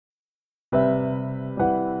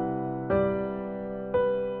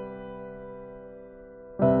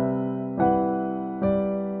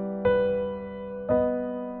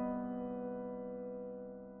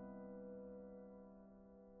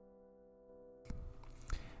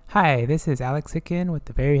Hi, this is Alex Hicken with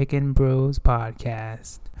the Very Hicken Bros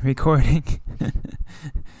podcast, recording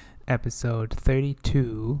episode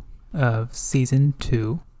 32 of season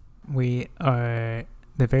 2. We are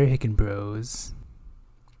the Very Hicken Bros.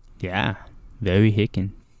 Yeah, very Hicken.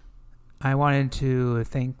 I wanted to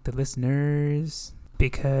thank the listeners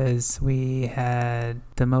because we had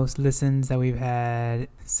the most listens that we've had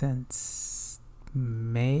since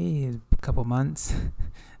May, a couple months.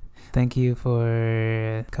 Thank you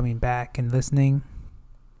for coming back and listening.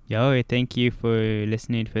 Yo, thank you for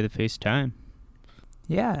listening for the first time.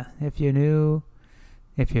 Yeah, if you're new,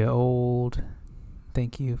 if you're old,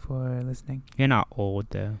 thank you for listening. You're not old,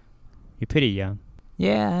 though. You're pretty young.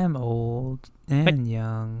 Yeah, I'm old and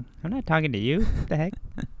young. I'm not talking to you. What the heck?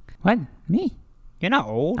 What? Me? You're not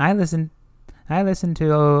old. I listen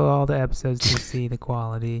to all the episodes to see the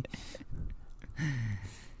quality.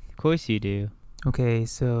 Of course you do. Okay,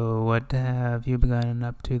 so what have you begun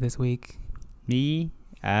up to this week? Me?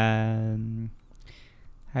 I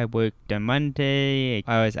worked on Monday.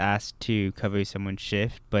 I was asked to cover someone's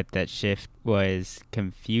shift, but that shift was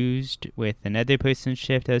confused with another person's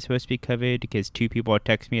shift that was supposed to be covered because two people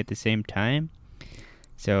texted me at the same time.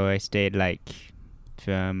 So I stayed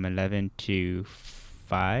from 11 to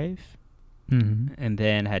 5. Mm-hmm. And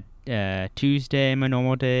then had Tuesday, my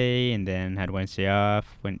normal day, and then had Wednesday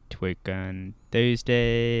off. Went to work on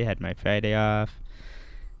Thursday, had my Friday off.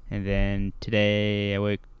 And then today I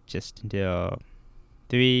worked just until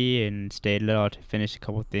 3 and stayed a little to finish a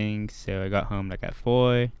couple things. So I got home at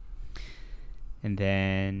 4. And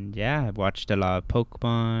then, I watched a lot of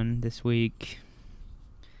Pokemon this week.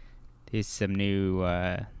 There's some new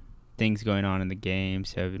things going on in the game,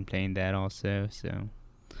 so I've been playing that also, so...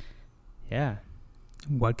 Yeah.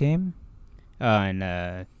 What game? And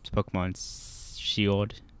Pokemon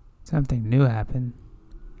Shield. Something new happened.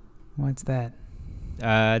 What's that?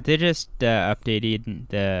 They just updated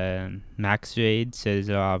the max raid, so there's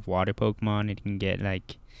a lot of water Pokemon. You can get a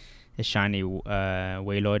shiny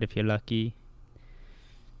Wailord if you're lucky.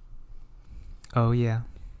 Oh, yeah.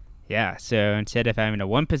 Yeah, so instead of having a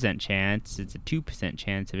 1% chance, it's a 2%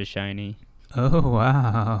 chance of a shiny. Oh,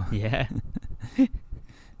 wow. Yeah.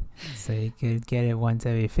 So you could get it once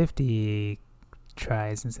every 50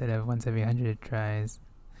 tries instead of once every 100 tries.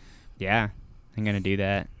 Yeah, I'm going to do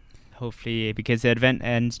that. Hopefully, because the event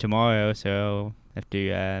ends tomorrow, so I have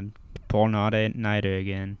to pull an all-nighter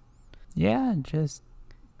again. Yeah, just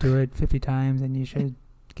do it 50 times and you should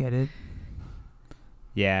get it.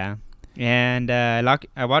 Yeah. And I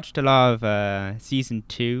watched a lot of season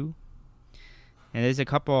 2. And there's a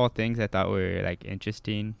couple of things I thought were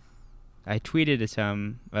interesting. I tweeted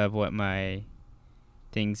some of what my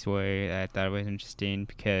things were that I thought was interesting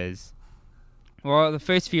because, the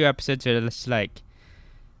first few episodes are just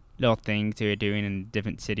little things they were doing in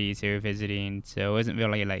different cities they were visiting, so it wasn't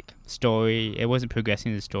really story. It wasn't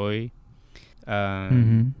progressing the story. But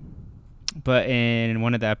in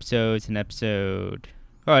one of the episodes, in episode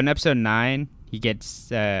 9, he gets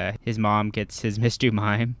his mom gets his Mystery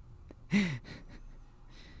Mime.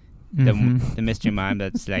 The Mystery Mime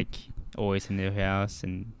that's always in their house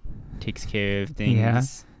and takes care of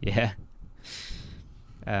things. Yeah.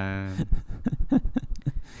 And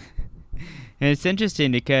it's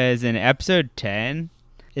interesting because in episode 10,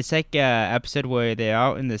 it's a episode where they're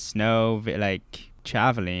out in the snow,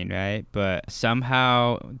 traveling, right? But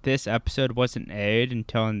somehow this episode wasn't aired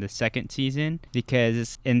until in the second season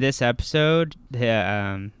because in this episode, the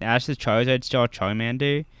Ash's Charizard's still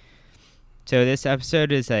Charmander. So this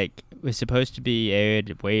episode is was supposed to be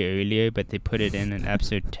aired way earlier, but they put it in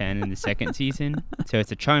episode 10 in the second season. So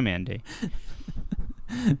it's a Charmander.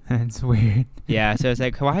 That's weird. Yeah, so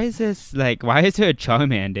it's why is this why is there a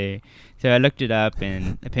Charmander? So I looked it up,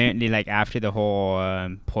 and apparently after the whole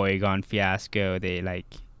Porygon fiasco, they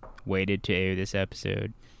waited to air this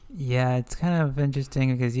episode. Yeah, it's kind of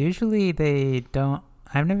interesting because usually they don't.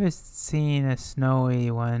 I've never seen a snowy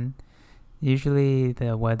one. Usually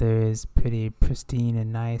the weather is pretty pristine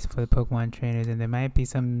and nice for the Pokemon trainers, and there might be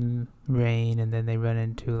some rain, and then they run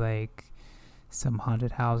into some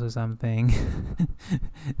haunted house or something.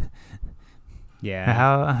 Yeah.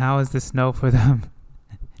 How is the snow for them?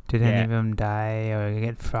 Did any of them die or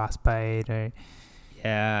get frostbite or?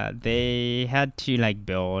 Yeah, they had to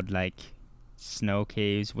build snow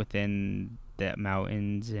caves within the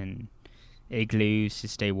mountains and igloos to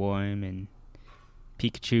stay warm, and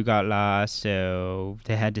Pikachu got lost, so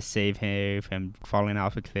they had to save her from falling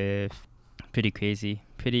off a cliff. Pretty crazy.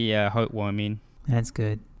 Pretty heartwarming. That's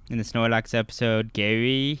good. In the Snorlax episode,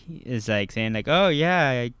 Gary is saying oh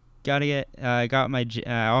yeah, I got my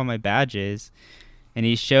all my badges, and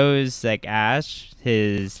he shows like Ash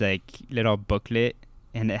his like little booklet,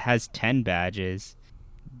 and it has 10 badges.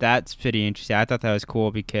 That's pretty interesting. I thought that was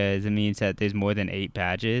cool because it means that there's more than 8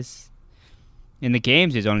 badges. In the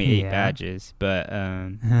games, there's only 8 badges, but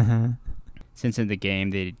since in the game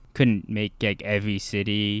they couldn't make like every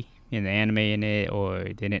city in the anime in it, or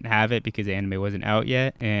they didn't have it because the anime wasn't out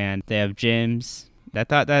yet, and they have gyms. I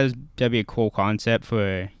thought that'd be a cool concept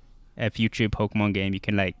for a future Pokemon game. You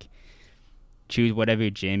can like choose whatever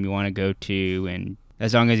gym you want to go to, and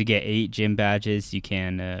as long as you get 8 gym badges, you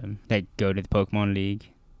can like go to the Pokemon League.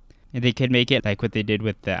 And they could make it like what they did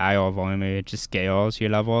with the Isle of Armor. It just scales your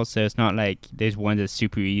levels, so it's not like there's one that's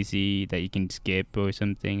super easy that you can skip or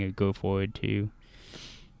something or go forward to.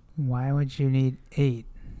 Why would you need 8?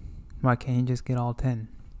 Why can't you just get all 10?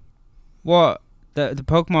 Well, the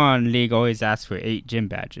Pokemon League always asks for 8 gym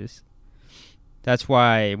badges. That's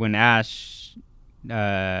why when Ash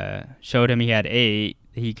showed him he had 8,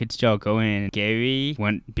 he could still go in. Gary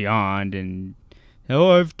went beyond and, I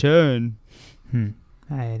have 10.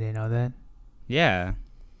 I didn't know that. Yeah.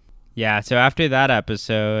 Yeah, so after that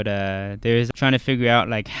episode, there's trying to figure out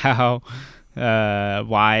like how,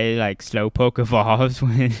 why like Slowpoke evolves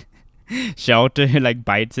when Shelter like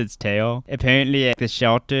bites its tail. Apparently the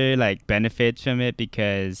Shelter like benefits from it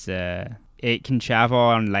because it can travel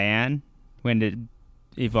on land when it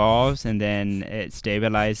evolves, and then it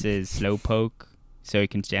stabilizes Slowpoke so it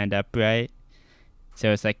can stand upright.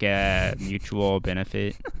 So it's like a mutual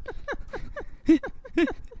benefit.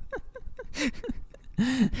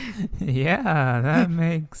 Yeah, that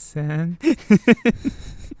makes sense.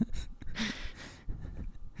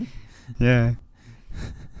 Yeah.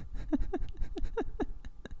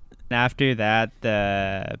 After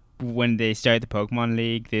that, when they start the Pokemon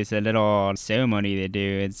League, there's a little ceremony they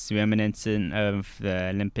do. It's reminiscent of the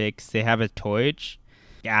Olympics. They have a torch.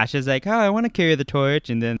 Ash is like, I want to carry the torch.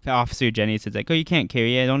 And then Officer Jenny says like, you can't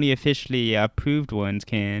carry it. Only officially approved ones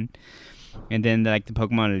can. And then like the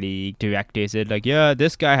Pokemon League director said like, yeah,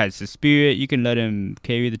 this guy has the spirit. You can let him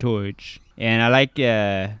carry the torch. And I like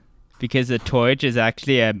because the torch is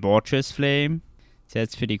actually a Moltres flame. So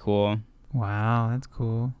that's pretty cool. Wow, that's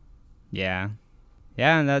cool. Yeah.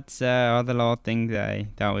 Yeah, and that's all the little things that I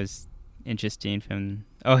thought was interesting from...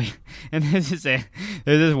 Oh, yeah. And there's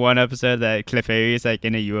this one episode that Clefairy is like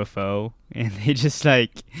in a UFO, and they just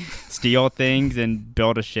like steal things and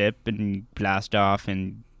build a ship and blast off,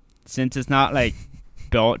 and since it's not like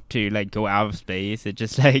built to like go out of space, it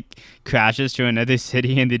just like crashes to another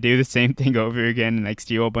city, and they do the same thing over again and like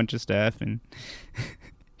steal a bunch of stuff. And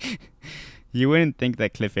you wouldn't think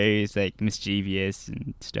that Clefairy is like mischievous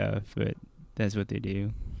and stuff, but that's what they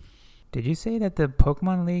do. Did you say that the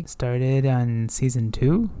Pokemon League started on season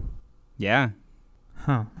 2? Yeah.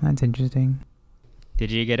 Huh, that's interesting.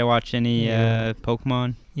 Did you get to watch any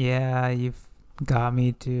Pokemon? Yeah, you've got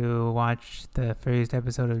me to watch the first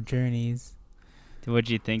episode of Journeys. What'd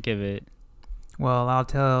you think of it? Well, I'll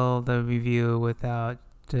tell the review without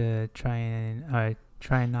trying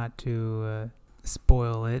not to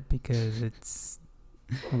spoil it, because it's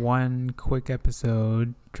one quick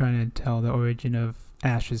episode trying to tell the origin of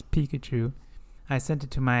Ash's Pikachu. I sent it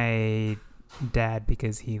to my dad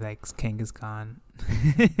because he likes Kangaskhan.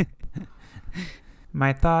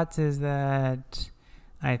 My thoughts is that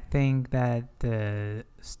I think that the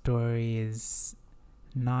story is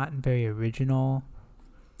not very original,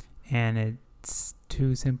 and it's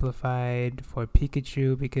too simplified for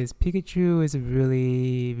Pikachu, because Pikachu is a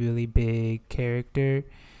really, really big character.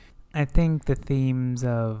 I think the themes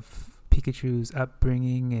of Pikachu's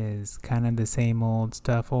upbringing is kind of the same old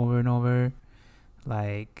stuff over and over.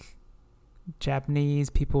 Like, Japanese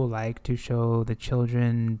people like to show the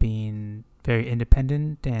children being very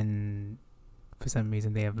independent, and for some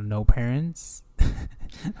reason they have no parents.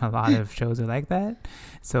 A lot of shows are like that.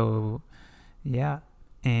 So, yeah.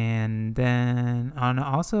 And then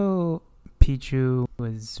also Pichu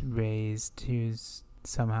was raised, he was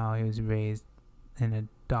raised and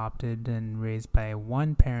adopted and raised by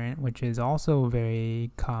one parent, which is also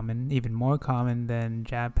very common, even more common than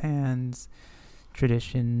Japan's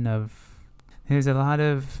tradition of... There's a lot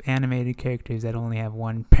of animated characters that only have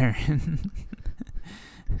one parent.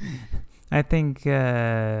 I think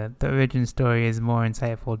the origin story is more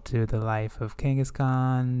insightful to the life of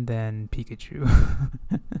Kangaskhan than Pikachu.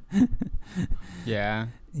 Yeah.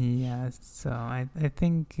 Yeah, so I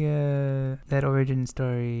think that origin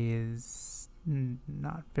story is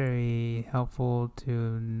not very helpful to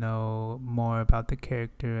know more about the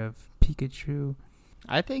character of Pikachu.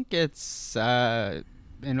 I think it's,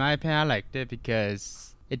 in my opinion, I liked it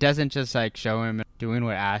because it doesn't just like show him doing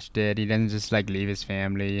what Ash did. He doesn't just like leave his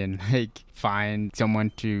family and like find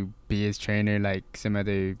someone to be his trainer like some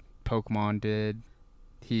other Pokemon did.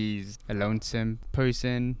 He's a lonesome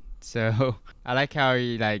person, so I like how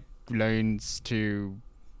he like learns to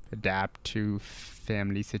adapt to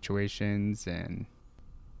family situations, and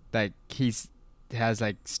like has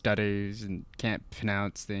like stutters and can't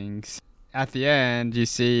pronounce things. At the end, you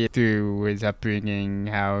see through his upbringing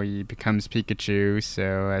how he becomes Pikachu,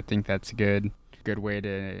 so I think that's a good way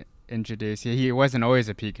to introduce. He wasn't always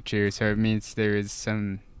a Pikachu, so it means there is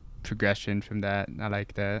some progression from that. I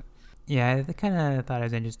like that. Yeah, I kind of thought it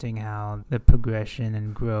was interesting how the progression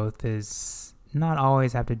and growth is not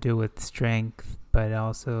always have to do with strength, but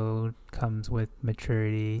also comes with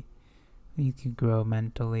maturity. You could grow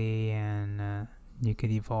mentally and you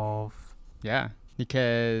could evolve. Yeah,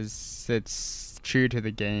 because it's true to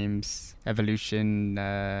the game's evolution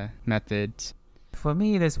methods. For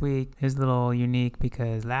me this week is a little unique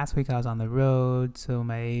because last week I was on the road, so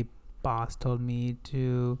my boss told me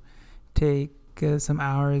to take some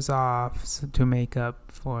hours off to make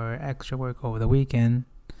up for extra work over the weekend.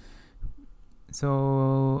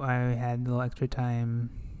 So I had a little extra time.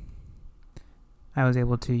 I was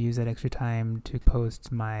able to use that extra time to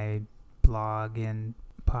post my blog and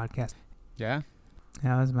podcast. Yeah,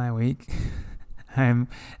 That was my week. I'm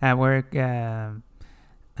at work. I've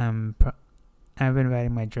been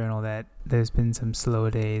writing my journal that there's been some slow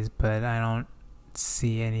days, but I don't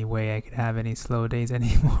see any way I could have any slow days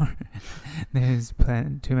anymore. There's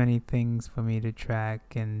too many things for me to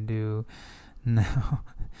track and do now.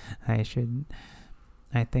 I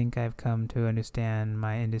think I've come to understand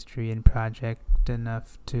my industry and project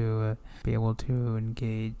enough to be able to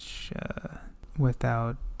engage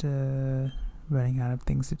without running out of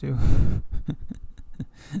things to do.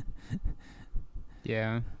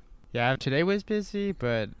 Yeah, today was busy,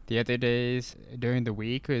 but the other days during the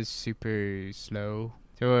week was super slow.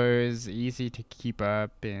 So it was easy to keep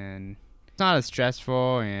up, and it's not as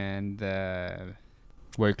stressful, and the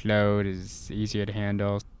workload is easier to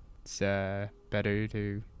handle. It's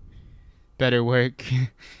better work.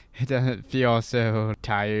 It doesn't feel so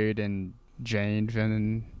tired and drained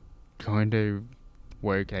from going to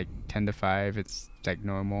work like 10 to 5. It's like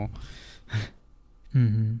normal.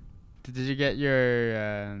 Mm-hmm. Did you get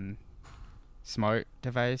your smart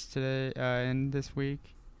device today in this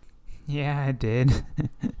week? Yeah, I did.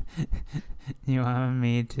 You want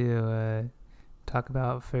me to talk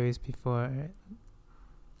about first before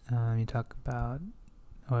you talk about,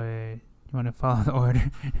 or you want to follow the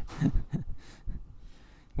order?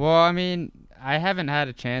 Well, I mean, I haven't had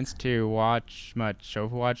a chance to watch much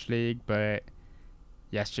Overwatch League, but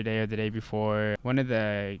yesterday or the day before, one of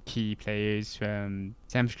the key players from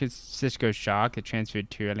San Francisco Shock that transferred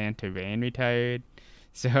to Atlanta Reign retired.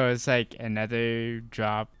 So it's like another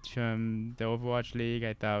drop from the Overwatch League.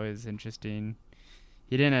 I thought was interesting.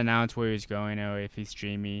 He didn't announce where he's going or if he's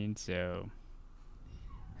streaming, so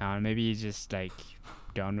I don't know, maybe he's just like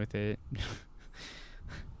done with it.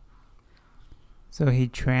 So he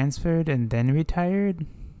transferred and then retired?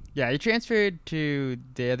 Yeah, he transferred to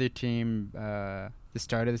the other team the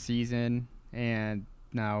start of the season, and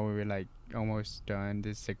now we're like almost done.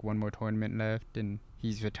 There's like one more tournament left, and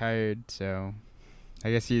he's retired, so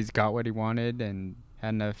I guess he's got what he wanted and had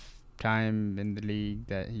enough time in the league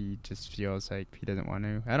that he just feels like he doesn't want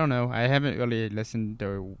to. I don't know. I haven't really listened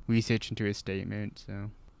or researched into his statement,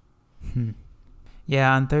 so.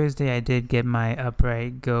 Yeah, on Thursday I did get my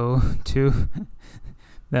Upright Go 2.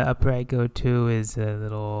 The Upright Go 2 is a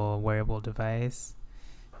little wearable device.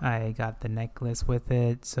 I got the necklace with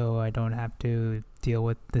it, so I don't have to deal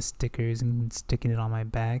with the stickers and sticking it on my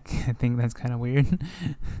back. I think that's kind of weird.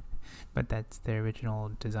 But that's the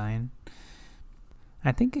original design.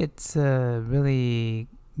 I think it's a really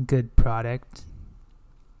good product.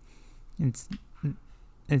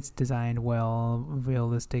 It's designed well,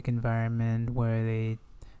 realistic environment where they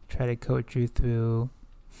try to coach you through.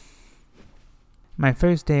 My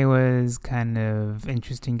first day was kind of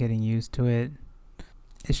interesting getting used to it.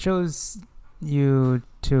 It shows you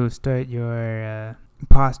to start your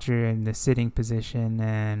posture in the sitting position,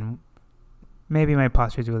 and maybe my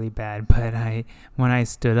posture is really bad, but when I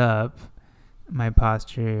stood up, my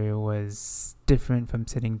posture was different from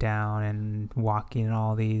sitting down and walking and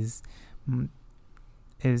all these.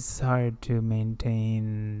 It's hard to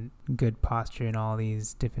maintain good posture in all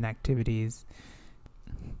these different activities.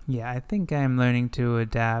 Yeah, I think I'm learning to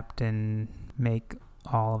adapt and make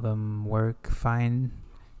all of them work fine.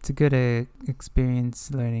 It's a good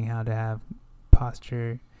experience learning how to have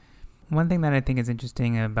posture. One thing that I think is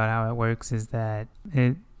interesting about how it works is that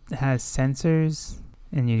it has sensors,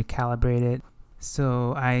 and you calibrate it.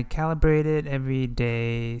 So I calibrate it every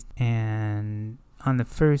day, and on the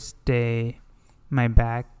first day, my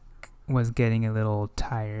back was getting a little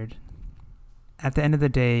tired. At the end of the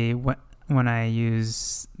day, when I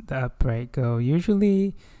use the upright go,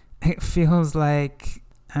 usually it feels like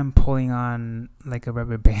I'm pulling on like a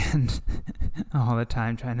rubber band all the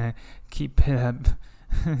time, trying to keep it up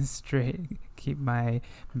straight, keep my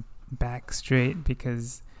back straight,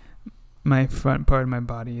 because my front part of my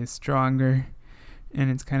body is stronger, and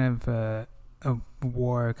it's kind of a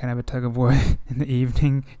war, kind of a tug of war in the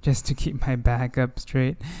evening, just to keep my back up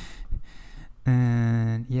straight.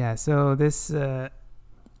 And yeah, so this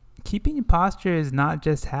keeping your posture is not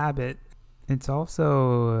just habit. It's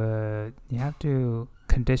also you have to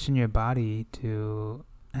condition your body to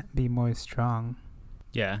be more strong.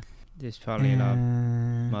 Yeah, there's probably a lot of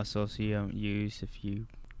muscles you don't use if you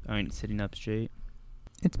aren't sitting up straight.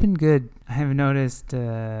 It's been good. I have noticed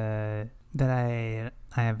that I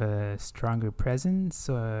have a stronger presence,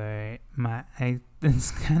 or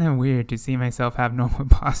it's kind of weird to see myself have normal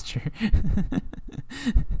posture.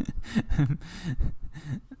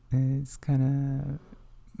 It's kind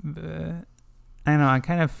of I don't know, I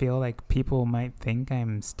kind of feel like people might think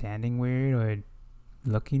I'm standing weird or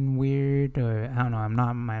looking weird, or I don't know, I'm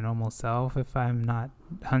not my normal self if I'm not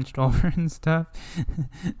hunched over and stuff.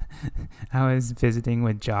 I was visiting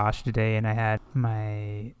with Josh today, and I had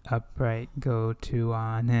my upright go-to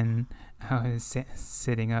on, and I was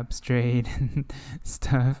sitting up straight and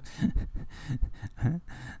stuff.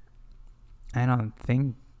 I don't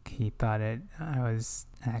think he thought I was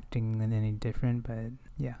acting any different, but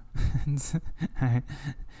yeah. I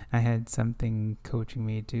had something coaching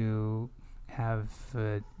me to have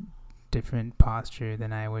a different posture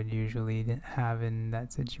than I would usually have in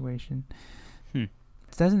that situation. It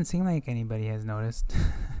doesn't seem like anybody has noticed.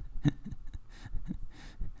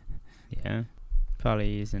 Yeah,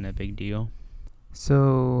 probably isn't a big deal.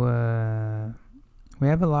 So we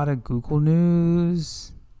have a lot of Google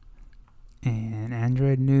news and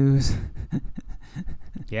Android news.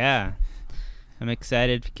 Yeah, I'm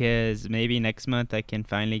excited because maybe next month I can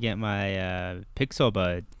finally get my Pixel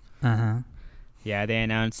Bud. Yeah, they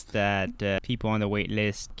announced that people on the wait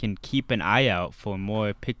list can keep an eye out for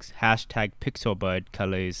more hashtag Pixel Bud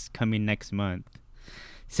colors coming next month.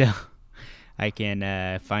 So I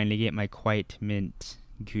can finally get my Quiet Mint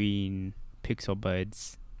green Pixel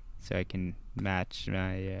Buds so I can match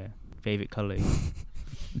my favorite colors.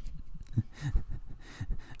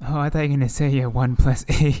 Oh, I thought you were going to say your OnePlus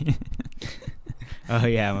 8. Oh,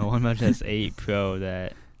 yeah, my OnePlus 8 Pro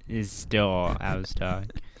that is still out of stock.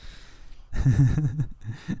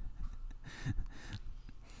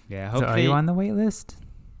 Yeah, hopefully. So are you on the wait list?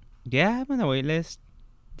 Yeah, I'm on the wait list.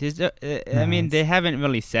 There's, Nice. I mean, they haven't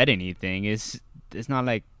really said anything. It's not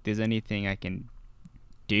like there's anything I can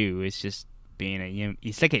do. It's just being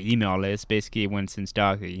it's like an email list. Basically, once in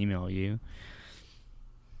stock, they email you.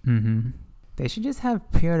 They should just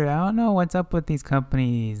have pre-order. I don't know what's up with these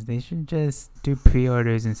companies. They should just do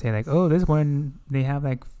pre-orders and say like, oh, this one, they have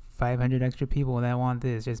like 500 extra people that want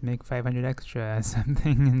this. Just make 500 extra or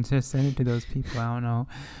something and just send it to those people. I don't know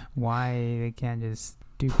why they can't just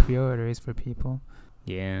do pre-orders for people.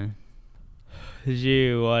 Yeah. Did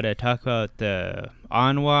you want to talk about the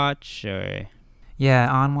OnWatch or? Yeah,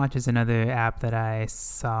 OnWatch is another app that I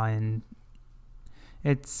saw in.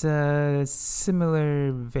 It's a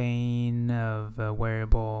similar vein of a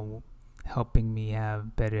wearable, helping me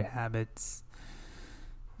have better habits.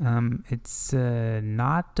 It's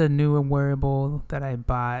not a newer wearable that I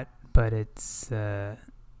bought, but it's an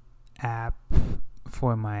app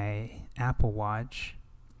for my Apple Watch.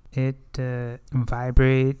 It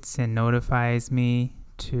vibrates and notifies me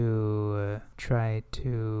to try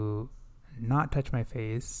to not touch my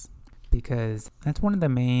face, because that's one of the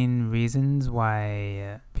main reasons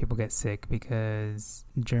why people get sick, because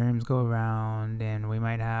germs go around and we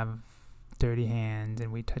might have dirty hands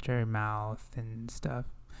and we touch our mouth and stuff.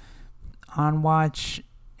 OnWatch,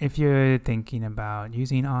 if you're thinking about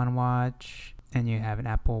using OnWatch and you have an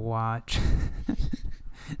Apple Watch,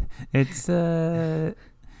 it's a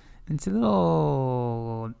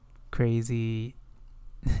little crazy.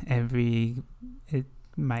 It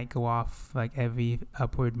might go off like every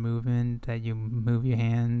upward movement that you move your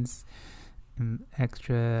hands, and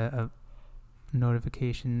extra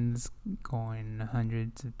notifications going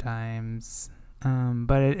hundreds of times.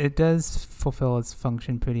 But it does fulfill its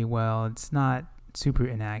function pretty well. It's not super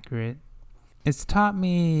inaccurate. It's taught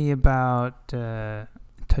me about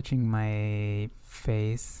touching my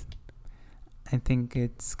face. I think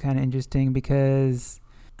it's kind of interesting because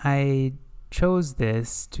I chose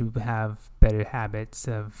this to have better habits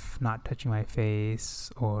of not touching my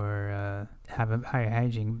face or have a higher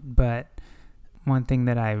hygiene. But one thing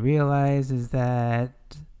that I realized is that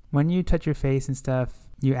when you touch your face and stuff,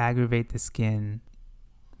 you aggravate the skin.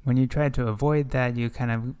 When you try to avoid that, you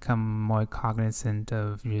kind of become more cognizant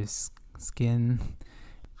of your skin,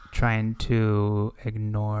 trying to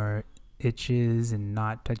ignore itches and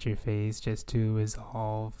not touch your face just to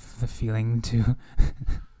resolve the feeling to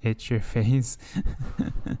itch your face.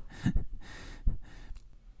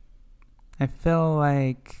 I feel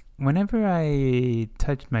like whenever I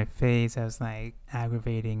touched my face, I was like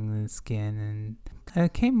aggravating the skin, and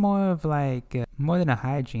it came more of like more than a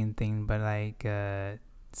hygiene thing, but like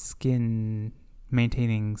skin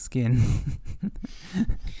maintaining skin.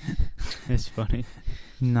 It's funny.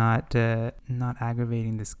 Not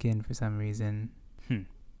aggravating the skin for some reason.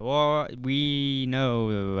 Well, we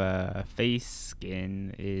know face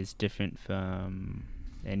skin is different from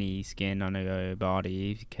any skin on our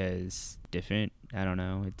body because different. I don't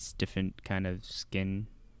know. It's different kind of skin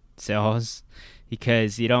cells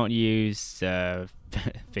because you don't use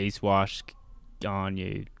face wash on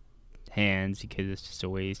your hands because it's just a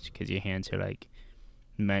waste because your hands are like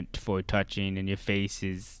meant for touching and your face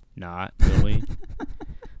is not really.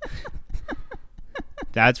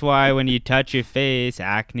 That's why when you touch your face,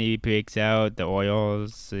 acne breaks out, the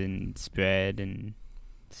oils and spread and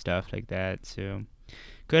stuff like that. So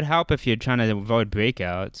could help if you're trying to avoid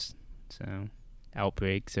breakouts, so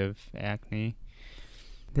outbreaks of acne.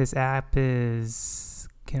 This app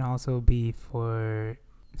can also be for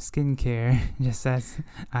skincare, just as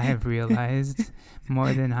I have realized,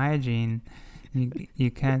 more than hygiene.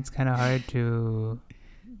 You can't. It's kind of hard to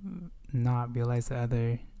not realize the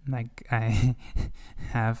other, like I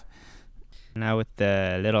have. Now with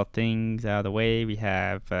the little things out of the way, we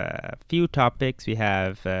have a few topics. We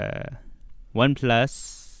have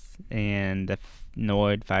OnePlus and the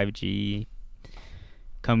Nord 5G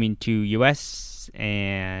coming to US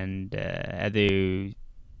and other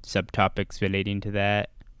subtopics relating to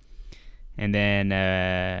that. And then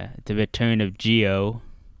the return of Jio.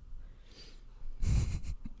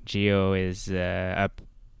 Jio is up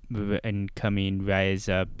and coming rise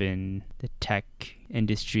up in the tech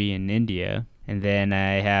industry in India. And then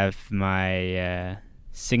I have my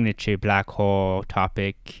signature black hole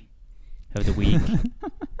topic of the week.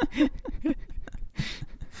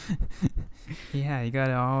 Yeah, you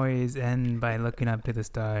gotta always end by looking up to the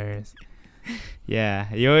stars.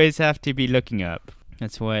 Yeah, you always have to be looking up.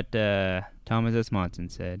 That's what Thomas S. Monson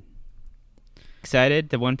said. Excited?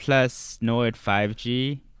 The OnePlus Nord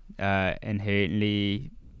 5G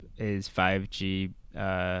inherently is 5G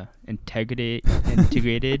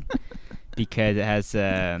integrated because it has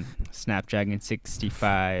Snapdragon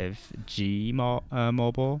 65G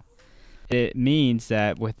mobile. It means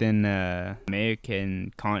that within the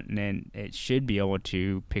American continent, it should be able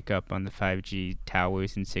to pick up on the 5G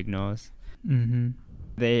towers and signals. Mm-hmm.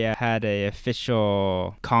 They had an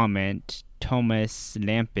official comment. Thomas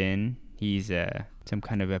Lampin, he's some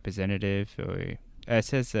kind of representative, or it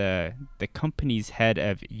says the company's head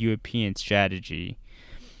of European strategy.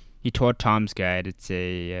 He told Tom's Guide, it's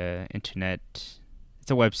a it's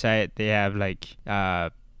a website. They have like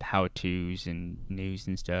how-tos and news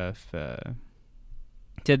and stuff.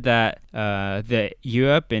 Said that the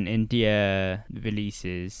Europe and India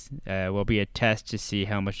releases will be a test to see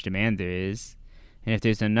how much demand there is, and if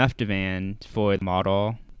there's enough demand for the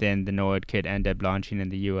model, then the Nord could end up launching in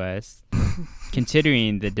the US.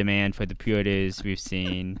 Considering the demand for the pre-orders we've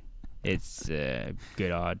seen, it's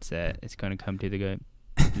good odds that it's going to come to the good.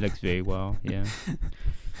 It looks very well, yeah.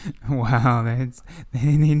 Wow,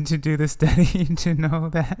 they need to do the study to know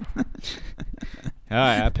that.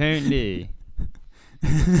 Apparently.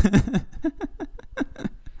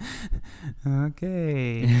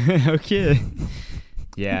 Okay. Okay.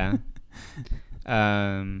 Yeah.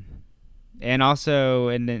 And also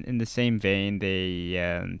in the same vein,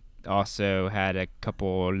 they also had a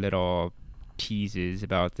couple little teases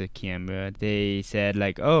about the camera. They said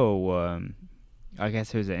like, I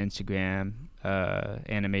guess it was an Instagram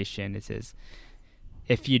animation. It says,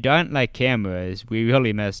 if you don't like cameras, we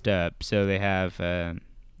really messed up. So they have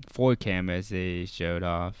 4 cameras they showed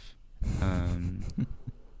off.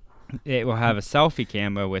 It will have a selfie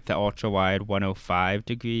camera with the ultra-wide 105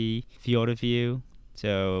 degree field of view.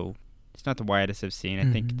 So it's not the widest I've seen. I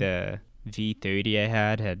think the V30 I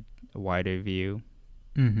had a wider view.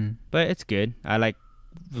 Mm-hmm. But it's good. I like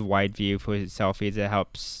the wide view for selfies. It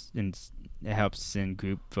helps in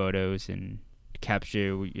group photos and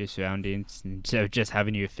capture your surroundings instead of just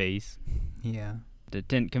having your face. Yeah. It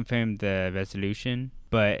didn't confirm the resolution,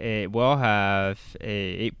 but it will have a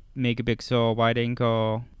 8 megapixel wide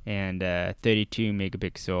angle and a 32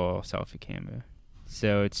 megapixel selfie camera.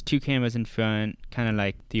 So it's 2 cameras in front, kind of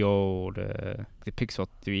like the old the Pixel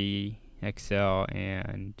 3 XL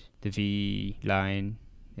and the V line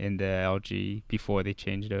in the LG before they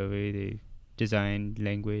changed over the design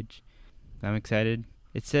language. I'm excited.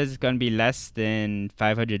 It says it's going to be less than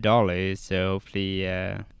 $500, so hopefully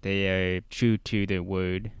they are true to their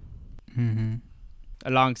word. Mm-hmm.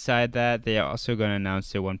 Alongside that, they are also going to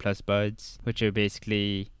announce their OnePlus Buds, which are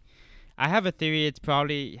basically... I have a theory it's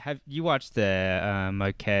probably... Have you watched the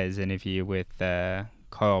Marquez interview with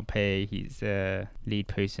Carl Pei? He's the lead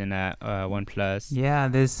person at OnePlus. Yeah,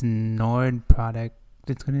 this Nord product,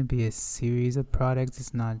 it's going to be a series of products.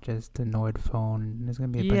 It's not just the Nord phone. There's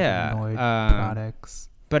going to be a bunch of Nord products.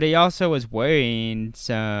 But he also was wearing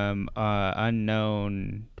some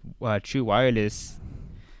unknown true wireless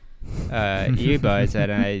earbuds that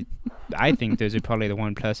I think those are probably the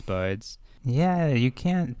OnePlus Buds. Yeah, you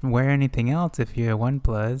can't wear anything else if you're a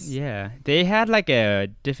OnePlus. Yeah, they had like a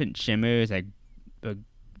different shimmers, like it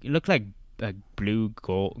looked like blue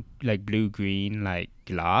gold, like blue green, like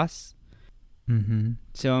glass. Mm-hmm.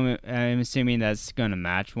 So I'm assuming that's gonna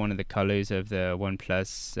match one of the colors of the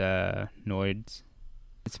OnePlus Nords.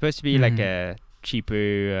 It's supposed to be like a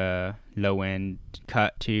cheaper, low-end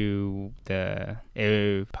cut to the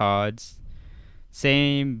AirPods.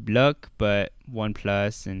 Same look, but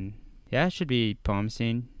OnePlus, and yeah, it should be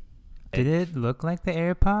promising. Did it look like the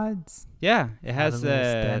AirPods? Yeah, it has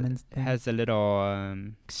a little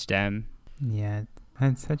stem. Yeah,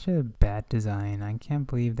 it's such a bad design. I can't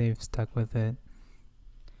believe they've stuck with it.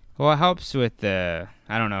 Well, it helps with the...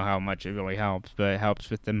 I don't know how much it really helps, but it helps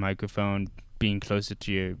with the microphone being closer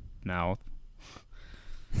to your mouth.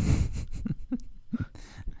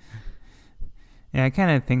 Yeah, I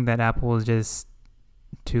kind of think that Apple was just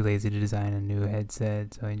too lazy to design a new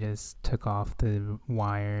headset, so they just took off the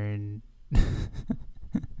wire and...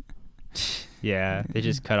 Yeah, they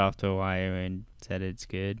just cut off the wire and said it's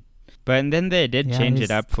good. But then they did change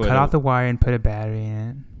it up for... Cut off the wire and put a battery in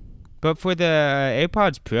it. But for the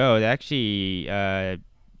AirPods Pro, they actually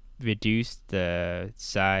reduced the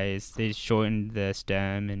size. They shortened the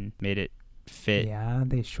stem and made it fit. Yeah,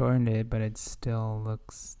 they shortened it, but it still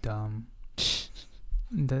looks dumb.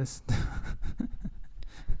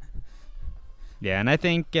 Yeah, and I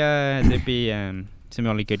think there'd be some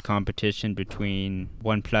really good competition between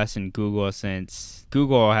OnePlus and Google, since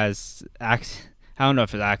Google has I don't know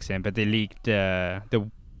if it's accident, but they leaked the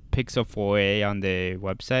Pixel 4a on their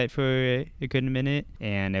website for a good minute,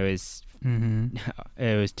 and it was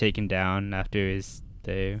it was taken down after it was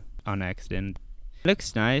there on accident. It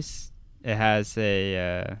looks nice. It has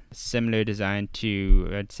a similar design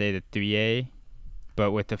to, I'd say, the 3a,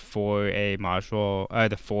 but with the 4a module,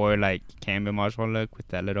 the 4 like camera module look with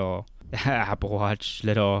that little Apple Watch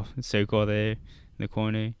little circle there in the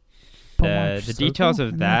corner. The details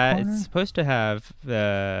of that, it's supposed to have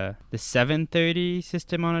the 730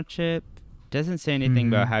 system on a chip. Doesn't say anything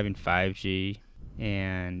about having 5G,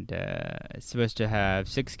 and it's supposed to have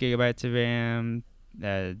 6 gigabytes of RAM,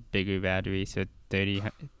 bigger battery, so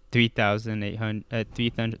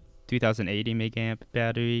 3080 milliamp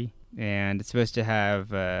battery, and it's supposed to have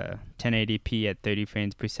 1080p at 30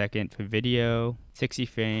 frames per second for video, 60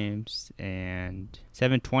 frames, and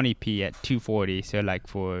 720p at 240, so like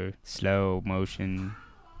for slow motion,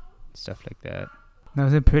 stuff like that.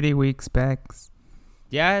 Those are pretty weak specs.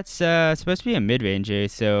 Yeah, it's supposed to be a mid-ranger,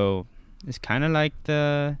 so it's kind of like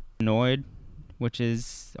the Nord, which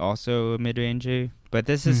is also a mid-ranger. But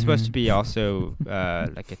this is supposed to be also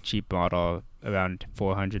like a cheap model, around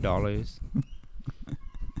 $400.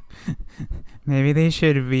 Maybe they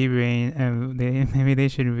should maybe they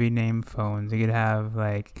should rename phones. You could have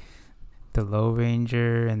like the Low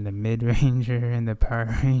Ranger and the Mid Ranger and the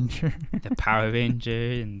Power Ranger. The Power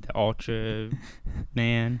Ranger and the Ultra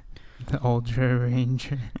Man. The Ultra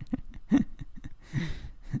Ranger.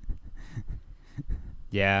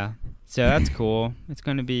 Yeah, so that's cool. It's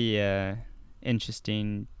going to be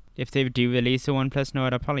interesting. If they do release a OnePlus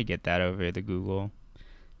Nord, I'll probably get that over the Google.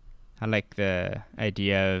 I like the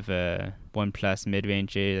idea of OnePlus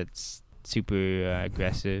mid-ranger that's super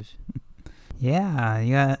aggressive. Yeah,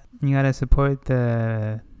 you gotta support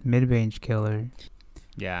the mid-range killer.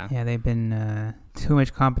 Yeah. Yeah, they've been too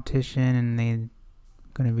much competition, and they're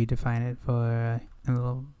gonna redefine it for a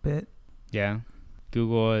little bit. Yeah.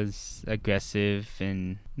 Google is aggressive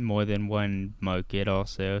in more than one market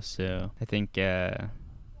also, so I think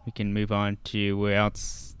we can move on to where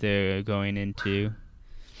else they're going into.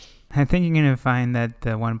 I think you're gonna find that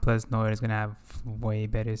the OnePlus Nord is gonna have way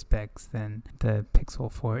better specs than the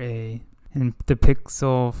Pixel 4a, and the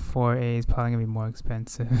Pixel 4a is probably gonna be more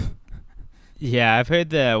expensive. Yeah, I've heard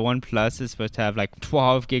the OnePlus is supposed to have like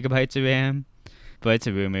 12 gigabytes of RAM, but it's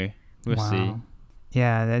a rumor. We'll see.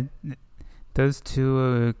 Yeah, those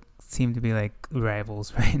two seem to be like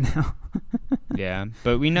rivals right now. Yeah,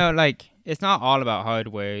 but we know like it's not all about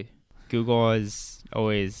hardware. Google is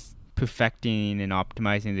always perfecting and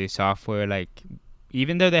optimizing their software. Like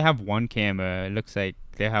even though they have one camera, it looks like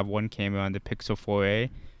they have one camera on the Pixel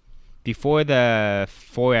 4a. Before the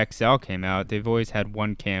 4XL came out, they've always had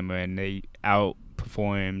one camera, and they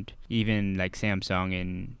outperformed even like Samsung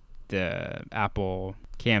and the Apple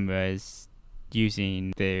cameras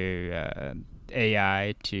using their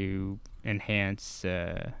AI to enhance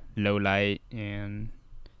low light and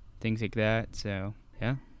things like that. So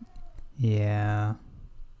yeah. Yeah.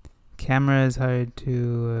 Camera is hard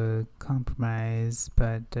to compromise,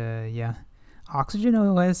 but yeah. Oxygen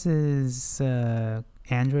OS is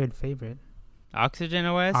Android favorite. Oxygen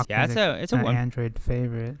OS? Yeah, it's a one. Android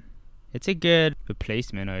favorite. It's a good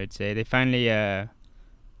replacement, I would say. They finally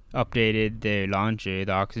updated their launcher,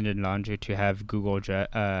 the Oxygen launcher, to have Google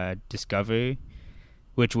Discover,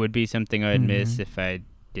 which would be something I'd miss if I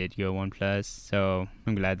did go OnePlus. So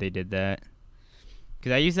I'm glad they did that.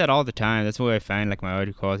 Because I use that all the time. That's where I find like my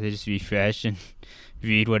articles. I just refresh and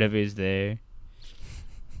read whatever is there.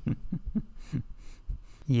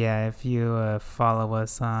 Yeah, if you follow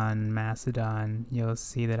us on Mastodon, you'll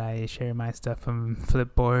see that I share my stuff from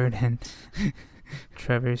Flipboard, and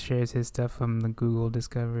Trevor shares his stuff from the Google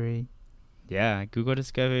Discovery. Yeah, Google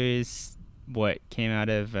Discovery is what came out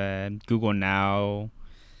of Google Now,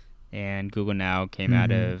 and Google Now came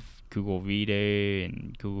out of Google Reader,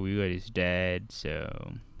 and Google Reader is dead,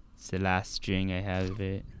 so it's the last string I have of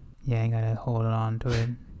it. Yeah, I gotta hold on to it.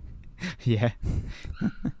 Yeah.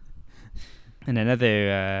 And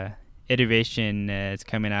another iteration is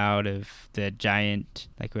coming out of the giant,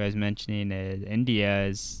 like I was mentioning, India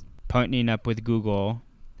is partnering up with Google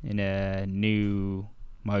in a new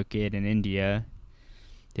market in India.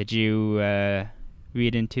 Did you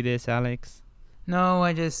read into this, Alex? No,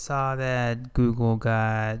 I just saw that Google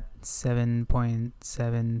got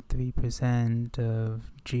 7.73%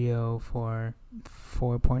 of Geo for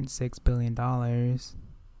 $4.6 billion.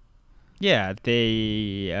 Yeah,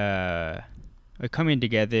 they are coming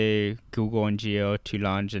together, Google and Geo, to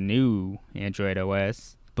launch a new Android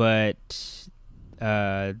OS. But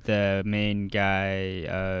the main guy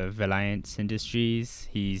of Reliance Industries,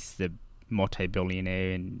 he's the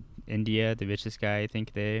multi-billionaire in India, the richest guy, I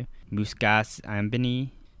think, there. Mukesh Ambani.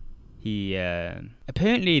 He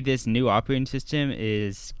apparently this new operating system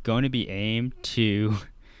is going to be aimed to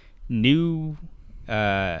new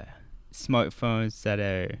smartphones that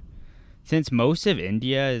are, since most of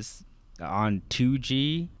India is on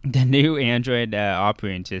 2G, the new Android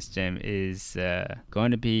operating system is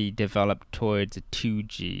going to be developed towards a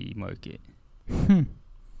 2G market.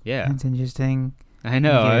 Yeah, that's interesting. I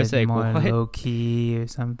know. I was like, more what? Low key or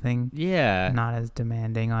something. Yeah, not as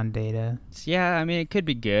demanding on data. Yeah, I mean, it could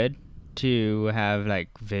be good to have like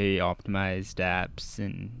very optimized apps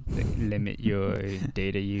and like, limit your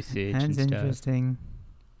data usage. That's and stuff. Interesting.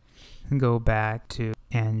 Go back to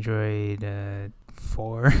Android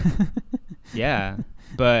 4. Yeah,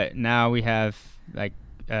 but now we have like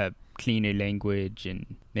cleaner language, and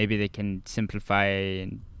maybe they can simplify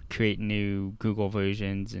and create new Google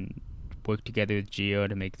versions and work together with Geo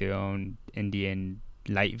to make their own Indian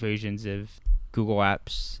light versions of Google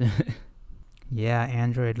apps. Yeah,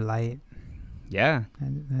 Android Lite. Yeah,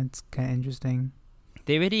 that's kind of interesting.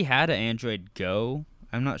 They already had an Android Go.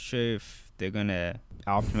 I'm not sure if they're gonna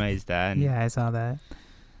optimize that. Yeah, I saw that.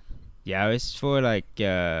 Yeah, it's for like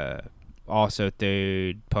also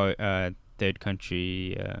third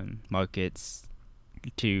country markets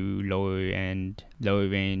to lower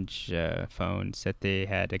range phones that they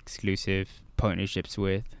had exclusive partnerships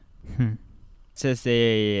with. It says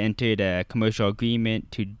they entered a commercial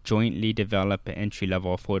agreement to jointly develop an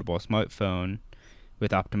entry-level affordable smartphone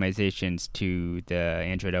with optimizations to the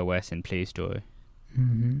Android OS and Play Store.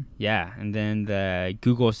 Yeah, and then the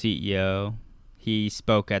Google CEO, he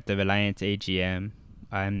spoke at the Reliance AGM.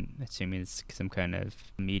 I'm assuming it's some kind of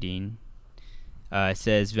meeting. It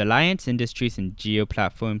says Reliance Industries and Geo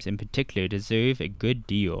Platforms in particular deserve a good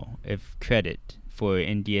deal of credit for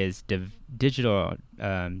India's digital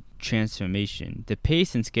transformation. The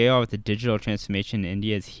pace and scale of the digital transformation in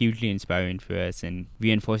India is hugely inspiring for us and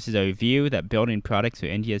reinforces our view that building products for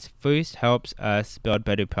India first helps us build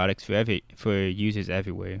better products for users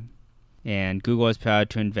everywhere. And Google is proud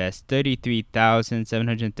to invest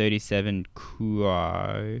 33,737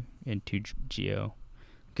 crore into Geo. I'm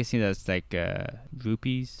guessing that's like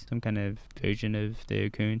rupees, some kind of version of their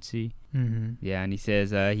currency. Mm-hmm. Yeah, and he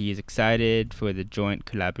says he is excited for the joint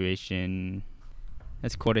collaboration.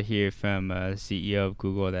 Let's quote it here from the CEO of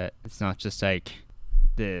Google that it's not just like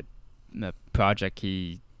the project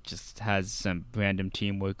he just has some random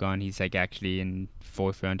team work on. He's like actually in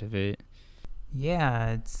forefront of it.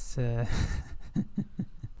 Yeah, it's the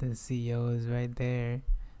CEO is right there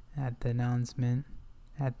at the announcement,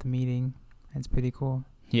 at the meeting. That's pretty cool.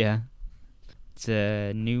 Yeah. It's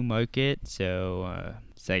a new market, so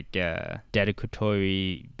it's like a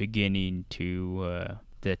dedicatory beginning to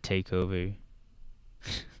the takeover.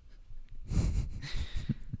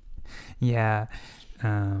 Yeah,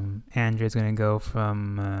 Android's gonna go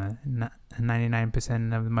from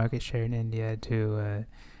 99% of the market share in India to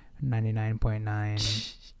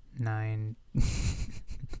 99.99.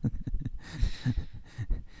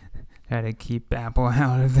 Try to keep Apple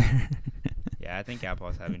out of there. Yeah, I think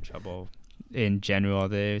Apple's having trouble in general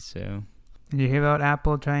there, so. Did you hear about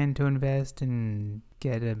Apple trying to invest and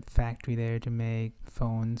get a factory there to make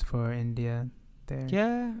phones for India there?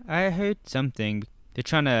 Yeah, I heard something. They're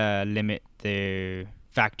trying to limit their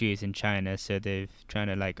factories in China, so they're trying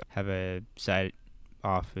to like have a site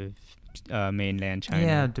off of mainland China.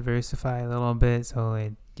 Yeah, diversify a little bit so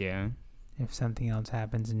Yeah. if something else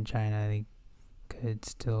happens in China, they could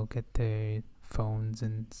still get their phones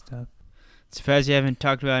and stuff. Surprised you haven't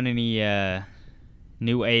talked about any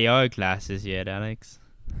new AR glasses yet, Alex.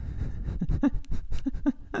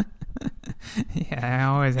 Yeah, I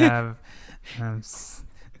always have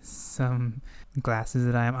some glasses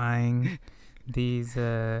that I'm eyeing. These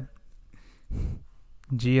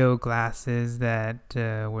Geo glasses that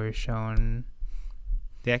were shown.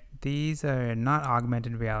 These are not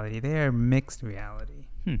augmented reality. They are mixed reality.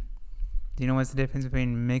 Do you know what's the difference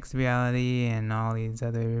between mixed reality and all these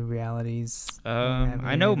other realities?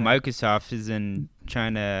 I know Microsoft is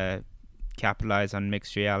trying to capitalize on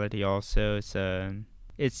mixed reality also. So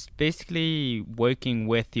it's basically working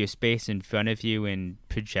with your space in front of you and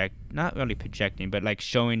not really projecting, but like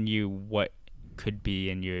showing you what could be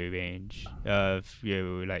in your range of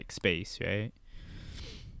your like space, right?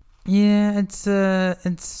 Yeah, it's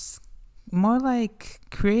more like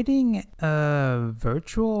creating a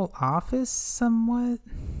virtual office somewhat.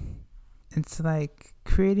 It's like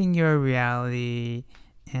creating your reality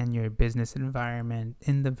and your business environment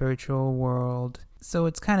in the virtual world. So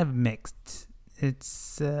it's kind of mixed.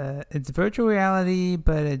 It's virtual reality,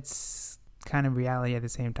 but it's kind of reality at the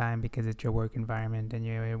same time because it's your work environment and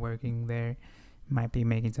you're working there. Might be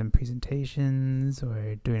making some presentations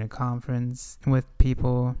or doing a conference with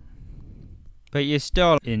people. But you're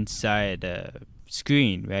still inside a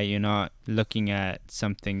screen, right? You're not looking at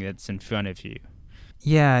something that's in front of you.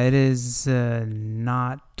 Yeah, it is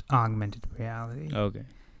not augmented reality. Okay.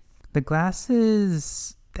 The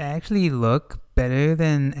glasses actually look better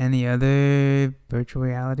than any other virtual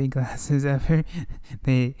reality glasses ever.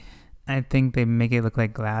 I think they make it look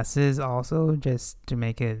like glasses also, just to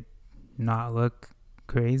make it not look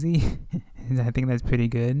crazy. I think that's pretty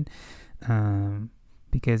good.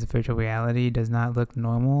 Because virtual reality does not look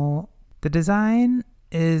normal. The design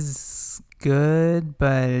is good,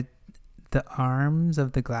 but the arms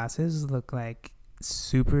of the glasses look like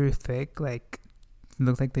super thick, like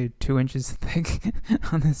look like they're 2 inches thick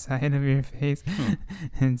on the side of your face.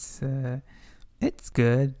 It's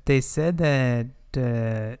good. They said that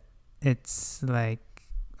it's like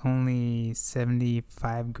only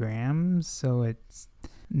 75 grams, so it's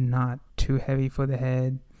not too heavy for the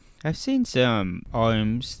head. I've seen some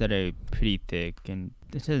arms that are pretty thick, and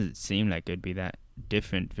it doesn't seem like it'd be that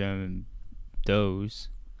different from those.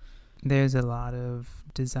 There's a lot of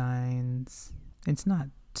designs. It's not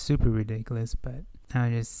super ridiculous, but it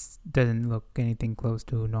just doesn't look anything close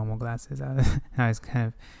to normal glasses. I was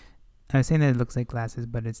saying that it looks like glasses,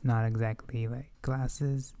 but it's not exactly like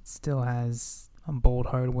glasses. It still has bold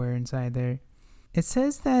hardware inside there. It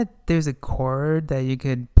says that there's a cord that you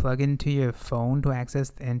could plug into your phone to access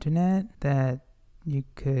the internet that you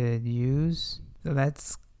could use. So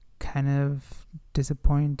that's kind of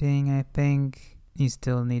disappointing, I think. You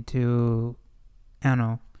still need to, I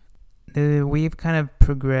don't know. We've kind of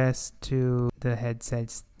progressed to the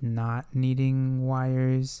headsets not needing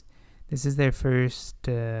wires. This is their first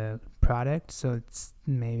product, so it's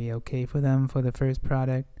maybe okay for them for the first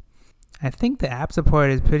product. I think the app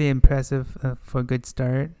support is pretty impressive for a good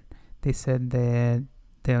start. They said that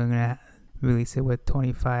they're going to release it with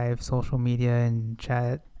 25 social media and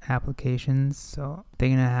chat applications. So they're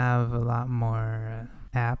going to have a lot more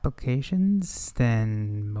applications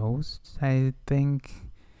than most. I think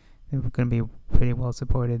they're going to be pretty well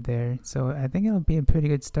supported there. So I think it'll be a pretty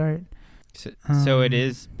good start. So it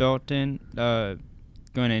is built in, going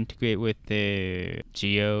to integrate with the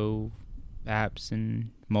Geo apps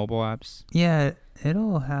and mobile apps? Yeah,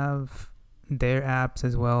 it'll have their apps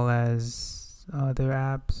as well as other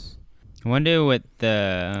apps. I wonder what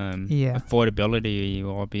the Yeah. affordability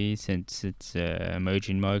will be, since it's an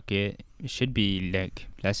emerging market. It should be like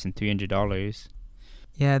less than $300.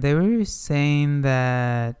 Yeah, they were saying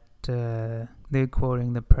that they're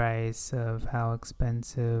quoting the price of how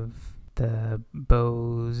expensive the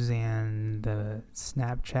Bose and the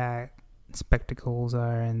Snapchat spectacles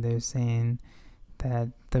are, and they're saying that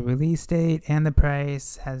the release date and the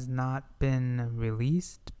price has not been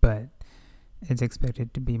released, but it's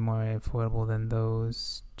expected to be more affordable than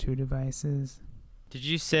those two devices. Did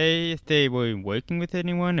you say if they were working with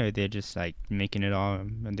anyone, or they're just like making it all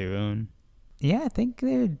on their own? Yeah, I think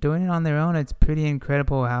they're doing it on their own. It's pretty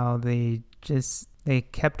incredible how they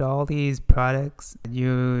kept all these products.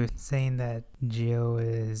 You're saying that Geo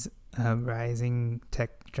is a rising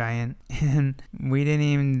tech giant, and we didn't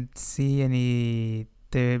even see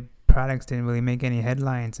their products didn't really make any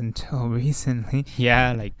headlines until recently.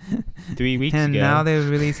 Yeah, like 3 weeks and ago. And now they're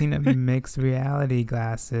releasing mixed reality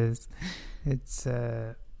glasses. It's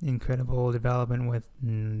incredible development with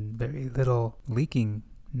very little leaking.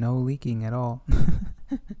 No leaking at all.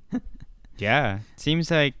 Yeah, seems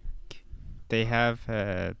like they have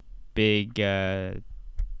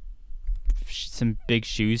some big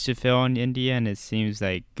shoes to fill in India, and it seems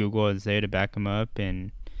like Google is there to back them up,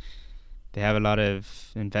 and they have a lot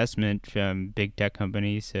of investment from big tech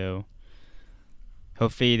companies. So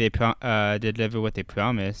hopefully they deliver what they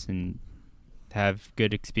promise and have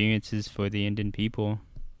good experiences for the Indian people.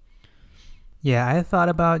 Yeah, I thought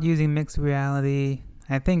about using mixed reality.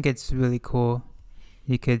 I think it's really cool.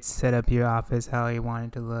 You could set up your office how you want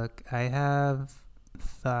it to look. I have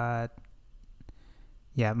thought,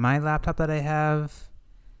 yeah, my laptop that I have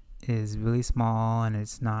is really small, and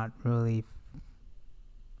it's not really,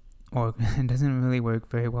 or it doesn't really work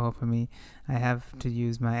very well for me. I have to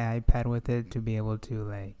use my iPad with it to be able to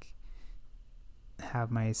like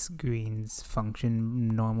have my screens function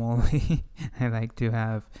normally. I like to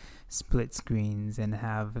have split screens and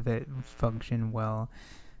have it function well.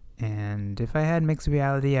 And if I had mixed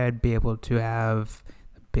reality, I'd be able to have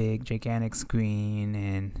a big gigantic screen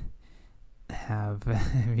and have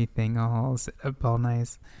everything all set up all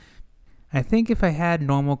nice. I think if I had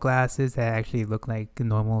normal glasses that actually look like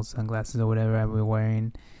normal sunglasses or whatever I were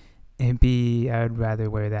wearing, I would rather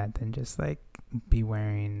wear that than just like be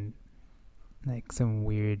wearing like some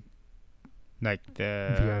weird like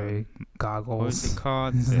the VR goggles. What was it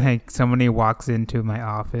called? It's like somebody walks into my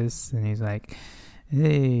office and he's like,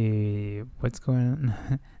 "Hey, what's going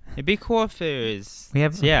on?" It'd be cool if there was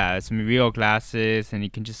some real glasses, and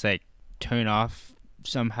you can just like turn off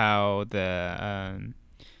somehow the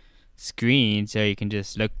screen, so you can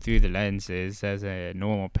just look through the lenses as a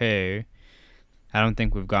normal pair. I don't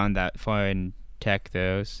think we've gone that far in tech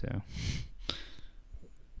though, so.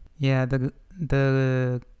 Yeah,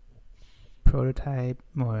 the prototype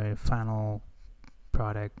or final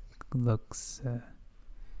product looks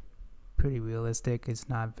pretty realistic. It's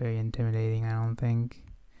not very intimidating, I don't think.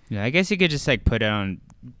 Yeah, I guess you could just like put it on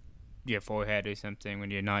your forehead or something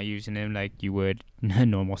when you're not using them like you would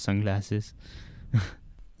normal sunglasses.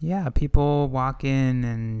 Yeah, people walk in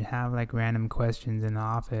and have like random questions in the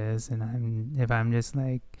office, and if I'm just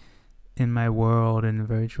like in my world and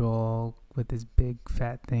virtual with this big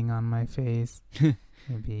fat thing on my face,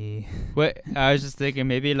 it'd be. What I was just thinking,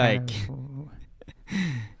 maybe like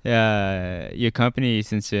your company,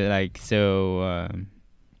 since you're like so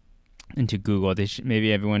into Google,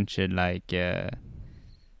 maybe everyone should like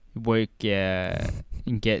work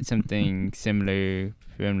and get something similar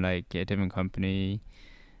from like a different company,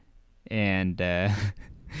 and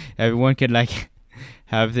everyone could like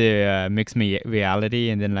have their mixed reality,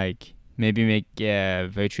 and then like maybe make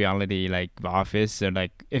virtual reality like office. So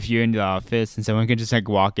like if you're in the office and someone can just like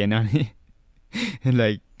walk in on it and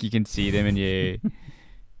like you can see them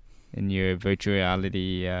in your virtual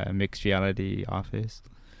reality mixed reality office.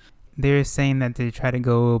 They're saying that they try to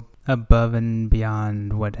go above and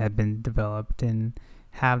beyond what had been developed and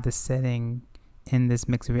have the setting in this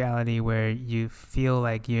mixed reality where you feel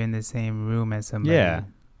like you're in the same room as somebody. Yeah.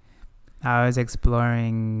 I was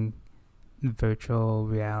exploring virtual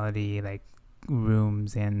reality like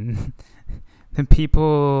rooms, and the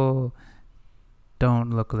people don't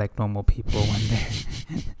look like normal people when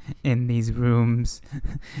they're in these rooms.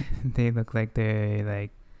 They look like they're like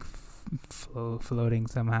floating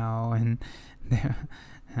somehow, and I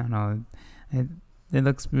don't know. It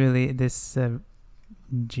looks really, this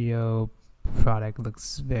Geo product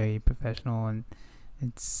looks very professional, and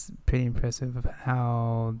it's pretty impressive of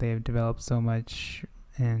how they've developed so much,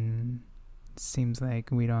 and it seems like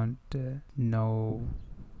we don't know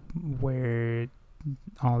where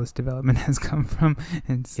all this development has come from.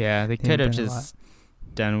 Yeah, they could have just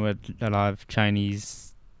done what a lot of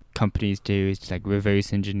Chinese companies do, is like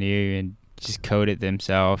reverse engineer and just code it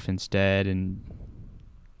themselves instead and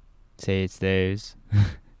say it's theirs.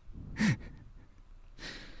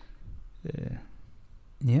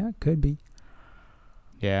 Yeah, could be.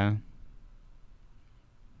 Yeah.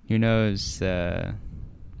 Who knows?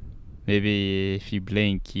 Maybe if you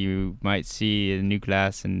blink, you might see a new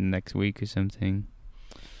glass in the next week or something.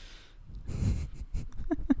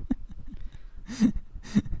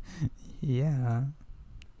 Yeah.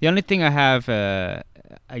 The only thing I have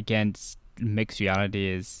against mixed reality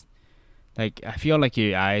is, like, I feel like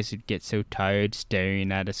your eyes would get so tired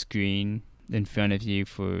staring at a screen in front of you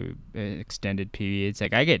for extended periods.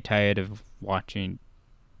 Like, I get tired of watching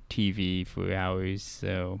TV for hours,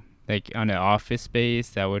 so like on an office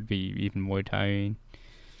space that would be even more tiring.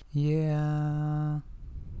 Yeah,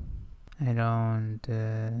 I haven't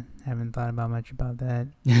thought about much about that.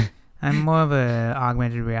 I'm more of a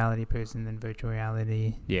augmented reality person than virtual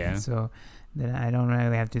reality. Yeah. So that I don't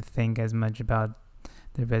really have to think as much about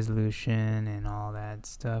the resolution and all that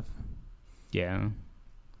stuff. Yeah.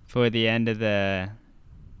 For the end of the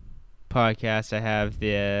podcast, I have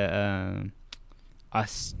the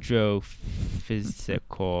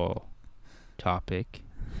astrophysical topic.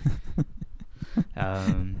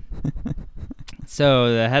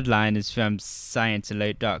 So the headline is from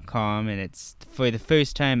sciencealert.com, and it's, for the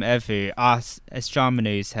first time ever,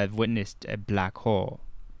 astronomers have witnessed a black hole.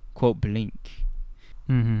 Quote, blink.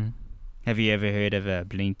 Mm-hmm. Have you ever heard of a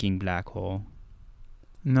blinking black hole?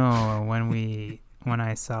 No, when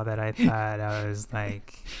I saw that, I thought, I was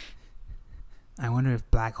like, I wonder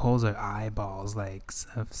if black holes are eyeballs, like,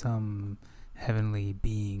 of some heavenly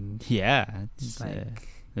being. Yeah, it's like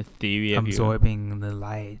the theory of absorbing the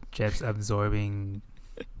light, just absorbing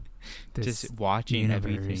this just watching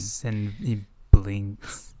everything, and he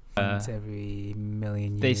blinks once every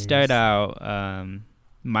million years. They start out.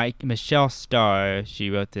 Michelle Starr, she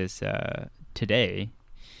wrote this yesterday,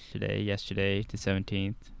 the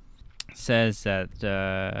 17th, says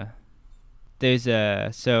that there's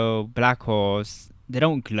so black holes, they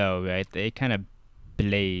don't glow, right? They kind of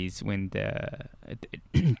blaze when they're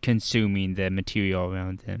consuming the material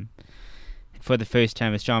around them. For the first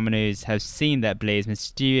time, astronomers have seen that blaze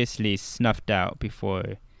mysteriously snuffed out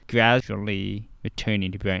before gradually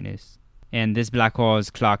returning to brightness. And this black hole is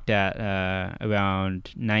clocked at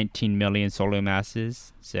around 19 million solar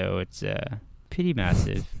masses, so it's pretty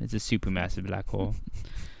massive. It's a supermassive black hole.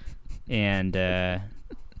 And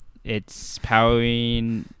it's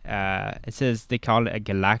powering, it says they call it a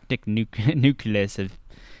galactic nucleus of,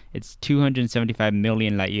 it's 275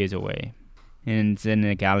 million light years away. And it's in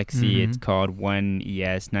a galaxy, it's called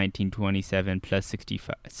 1ES 1927 plus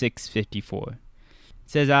 654. It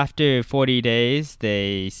says after 40 days,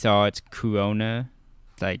 they saw its corona,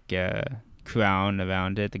 like crown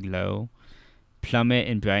around it, the glow, plummet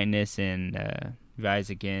in brightness and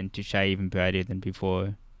rise again to shine even brighter than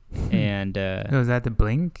before. And is that the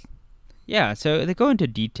blink? Yeah, so they go into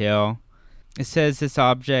detail. It says this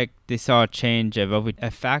object, they saw a change of over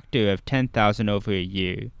a factor of 10,000 over a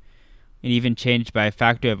year, and even changed by a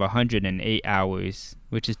factor of 108 hours,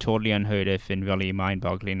 which is totally unheard of and really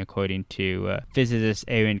mind-boggling, according to physicist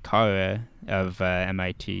Aaron Carr of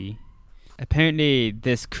MIT. Apparently,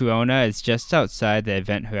 this corona is just outside the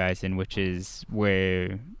event horizon, which is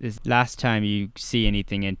where is last time you see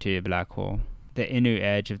anything into a black hole. The inner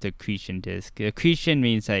edge of the accretion disk. The accretion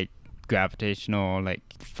means like gravitational, like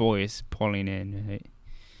force pulling in, right?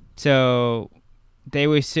 So they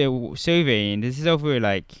were surveying. This is over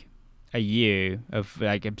like a year of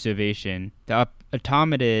like observation. The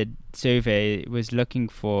automated survey was looking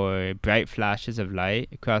for bright flashes of light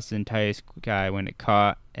across the entire sky when it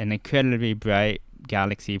caught an incredibly bright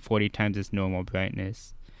galaxy 40 times its normal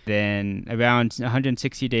brightness. Then around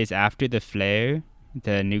 160 days after the flare,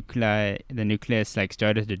 the nucleus like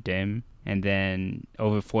started to dim, and then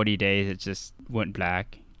over 40 days it just went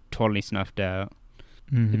black, totally snuffed out.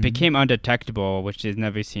 It became undetectable, which is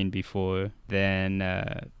never seen before. Then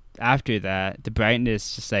after that, the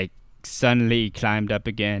brightness just like suddenly climbed up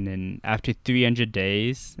again, and after 300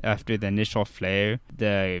 days after the initial flare,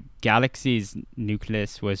 the galaxy's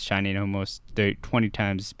nucleus was shining almost 20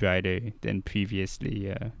 times brighter than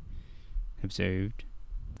previously observed.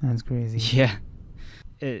 That's crazy. Yeah.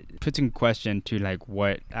 It puts in question to like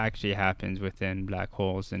what actually happens within black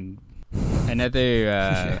holes. And another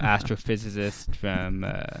astrophysicist from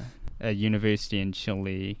a university in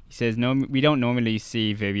Chile, he says, no, we don't normally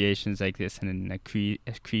see variations like this in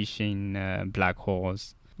accretion black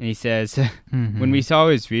holes. And he says, when we saw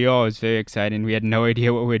it was real, it was very exciting. We had no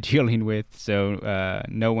idea what we're dealing with, so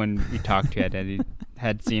no one we talked to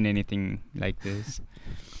had seen anything like this.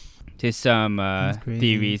 There's some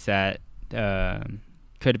theories that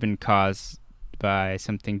could have been caused by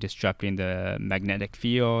something disrupting the magnetic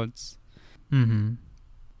fields. Mm-hmm.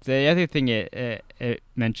 The other thing it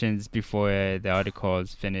mentions before the article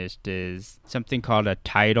is finished is something called a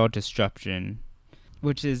tidal disruption,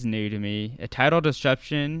 which is new to me. A tidal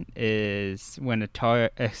disruption is when a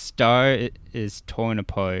star is torn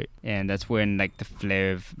apart, and that's when like the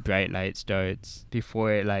flare of bright light starts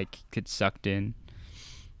before it like gets sucked in.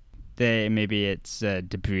 Maybe it's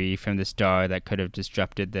debris from the star that could have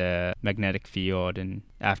disrupted the magnetic field, and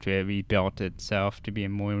after it rebuilt itself to be a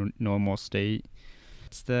more normal state.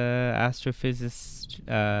 It's the astrophysicist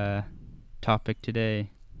topic today.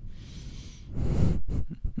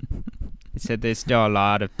 It said there's still a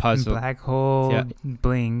lot of puzzles. Black hole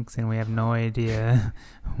blinks, and we have no idea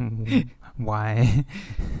why.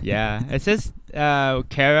 Yeah, it says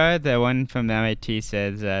Kara, the one from MIT,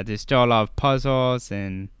 says there's still a lot of puzzles,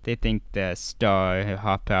 and they think the star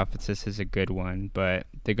hypothesis is a good one, but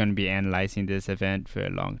they're going to be analyzing this event for a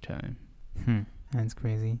long time. That's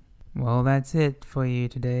crazy. Well, that's it for you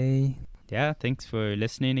today. Yeah, thanks for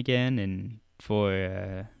listening again and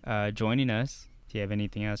for joining us. Do you have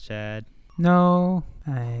anything else to add? No,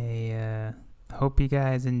 I hope you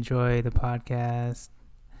guys enjoy the podcast.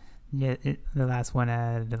 Yeah, the last one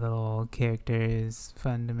had the little characters,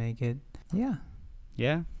 fun to make it. Yeah.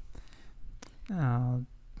 Yeah.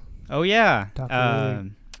 Oh yeah.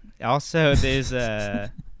 Also, there's a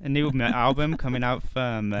new album coming out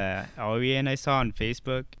from Orion. I saw on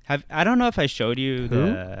Facebook. I don't know if I showed you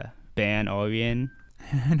the band Orion.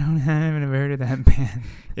 I haven't ever heard of that band.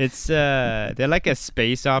 It's they're like a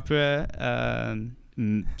space opera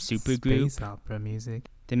super group. Space opera music.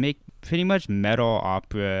 They make pretty much metal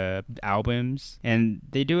opera albums, and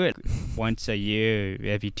they do it once a year,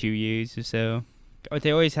 every 2 years or so.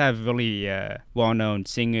 They always have really well-known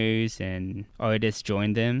singers and artists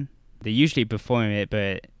join them. They usually perform it,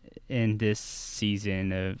 but in this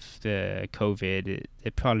season of the COVID,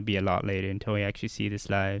 it'd probably be a lot later until we actually see this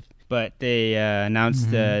live. But they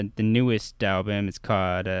announced the newest album. It's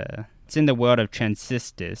called It's in the World of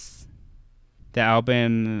Transistus. The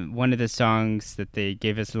album, one of the songs that they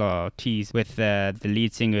gave us a little tease with the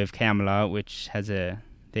lead singer of Camelot, which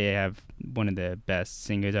they have one of the best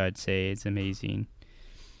singers, I'd say. It's amazing.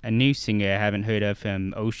 A new singer I haven't heard of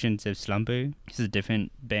from Oceans of Slumber. This is a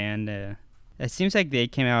different band. It seems like they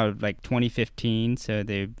came out like 2015, so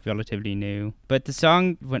they're relatively new. But the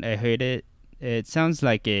song, when I heard it, it sounds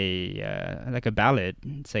like a ballad.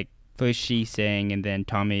 It's like first she sang, and then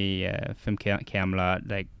Tommy from Camelot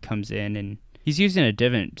like comes in, and he's using a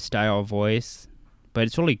different style of voice, but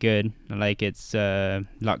it's really good. Like it's a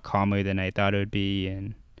lot calmer than I thought it would be,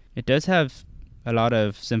 and it does have a lot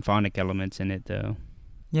of symphonic elements in it, though.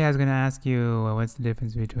 Yeah, I was gonna ask you what's the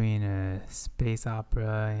difference between a space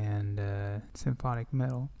opera and symphonic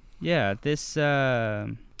metal. Yeah, this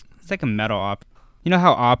it's like a metal opera. You know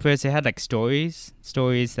how operas, they had like stories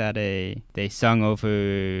that they sung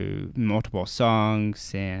over multiple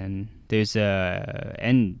songs, and it's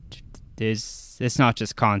not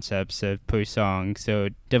just concepts of per song, so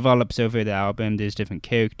it develops over the album. There's different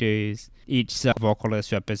characters. Each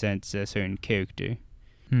vocalist represents a certain character.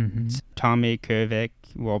 So Tommy Kervick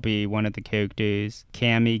will be one of the characters.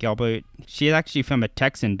 Cammie Gilbert, she's actually from a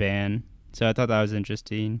Texan band, so I thought that was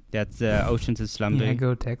interesting. That's Oceans of Slumber. Yeah,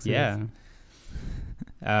 go Texas. Yeah.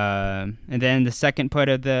 And then the second part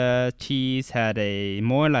of the tease had a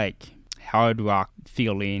more like hard rock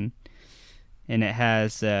feeling, and it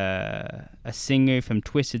has a singer from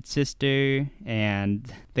Twisted Sister, and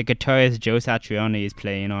the guitarist Joe Satriani is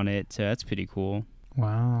playing on it, so that's pretty cool.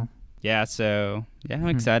 Wow. Yeah, so I'm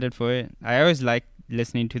excited for it. I always like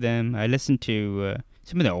listening to them. I listen to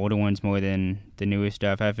some of the older ones more than the newer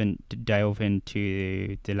stuff. I haven't delved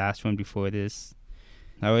into the last one before this.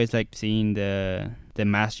 I always like seeing the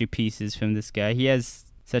masterpieces from this guy. He has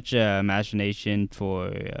such an imagination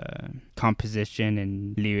for composition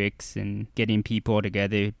and lyrics and getting people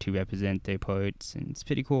together to represent their parts, and it's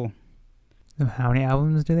pretty cool. So how many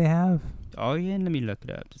albums do they have? Oh yeah, let me look it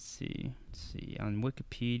up to see. Let's see, on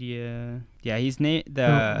Wikipedia. Yeah, he's named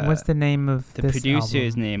What's the name of the this producer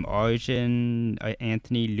is album? named Arjun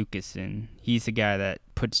Anthony Lucassen. He's the guy that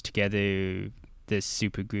puts together this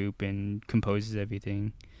supergroup and composes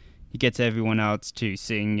everything. He gets everyone else to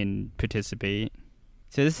sing and participate.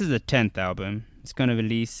 So this is the 10th album. It's going to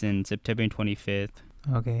release in September 25th.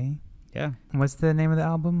 Okay. Yeah. What's the name of the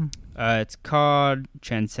album? It's called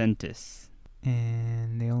Transcentus.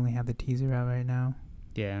 And they only have the teaser out right now.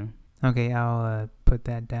 Yeah. Okay, I'll put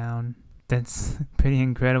that down. That's pretty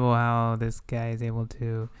incredible how this guy is able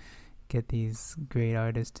to get these great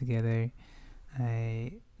artists together.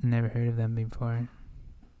 I never heard of them before.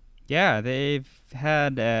 Yeah, they've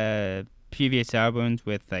had previous albums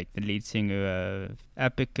with like the lead singer of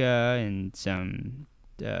Epica and some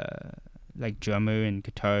like drummer and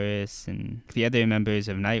guitarist and the other members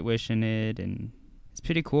of Nightwish in it, and it's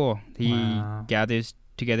pretty cool. He Wow. gathers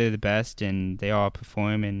together the best and they all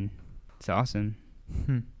perform, and it's awesome.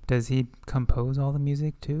 Does he compose all the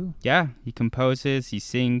music too? Yeah, he composes, he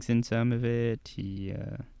sings in some of it, he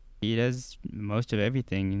does most of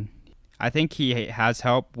everything. I think he has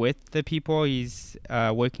help with the people he's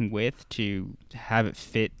working with to have it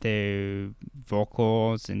fit their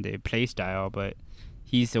vocals and their play style, but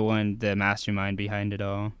he's the mastermind behind it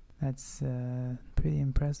all. That's pretty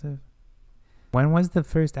impressive. When was the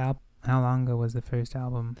first album? How long ago was the first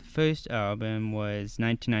album? The first album was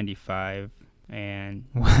 1995, and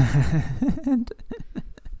What?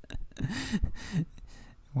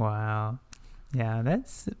 Wow. Yeah,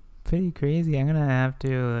 that's pretty crazy. I'm gonna have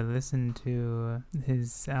to listen to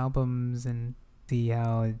his albums and see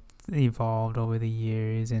how it's evolved over the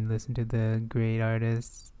years and listen to the great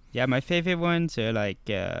artists. yeah, my favorite ones are like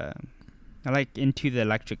I like Into the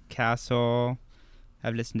Electric Castle.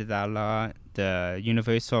 I've listened to that a lot. The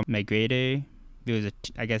Universal Migrator. It was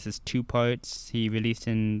I guess it's 2 parts. He released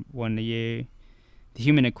in one a year. The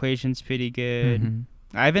Human Equation's pretty good. Mhm.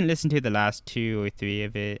 I haven't listened to the last 2 or 3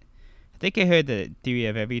 of it. I think I heard the Theory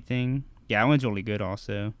of Everything. Yeah, that one's really good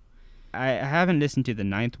also. I haven't listened to the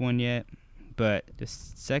 9th one yet, but the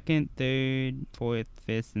 2nd, 3rd, 4th,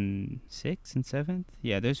 5th, and 6th and 7th,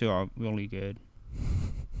 yeah, those are all really good.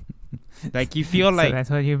 Like, you feel So like... that's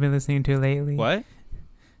what you've been listening to lately? What?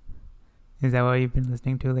 Is that what you've been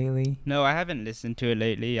listening to lately? No, I haven't listened to it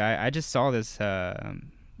lately. I just saw this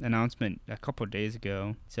announcement a couple of days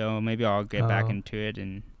ago, so maybe I'll get back into it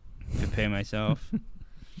and prepare myself.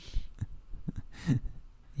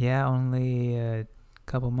 Yeah, only a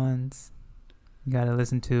couple months. You gotta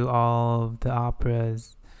listen to all of the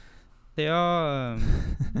operas. They all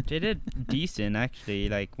they did decent actually.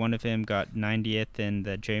 Like one of them got 90th in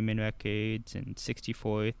the German records and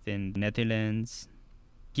 64th in Netherlands.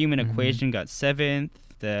 Human Equation got 7th.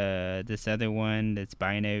 This other one that's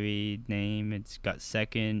binary name, it's got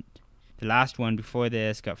 2nd. The last one before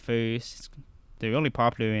this got 1st. They're really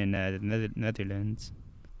popular in the Netherlands.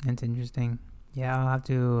 That's interesting. Yeah, I'll have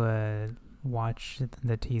to watch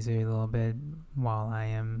the teaser a little bit while I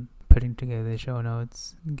am putting together the show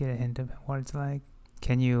notes, get a hint of what it's like.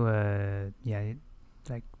 Can you, Yeah,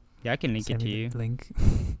 I can link it send to me you. the link?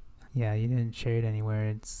 Yeah, you didn't share it anywhere.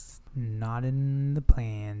 It's not in the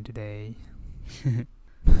plan today.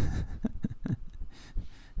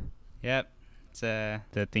 Yep, it's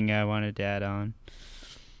the thing I wanted to add on.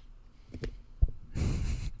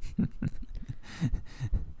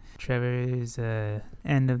 Trevor's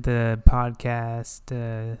end of the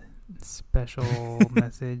podcast special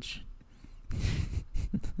message.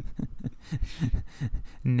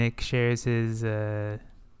 Nick shares his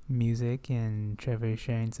music, and Trevor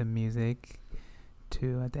sharing some music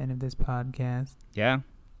too at the end of this podcast. Yeah,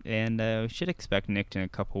 and we should expect Nick in a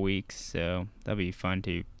couple weeks, so that'll be fun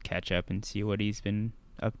to catch up and see what he's been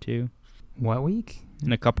up to. What week?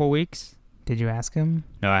 In a couple weeks? Did you ask him?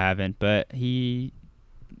 No, I haven't, but he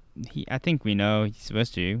I think we know he's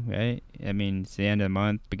supposed to, right? I mean, it's the end of the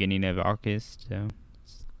month, beginning of August, so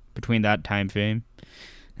it's between that time frame.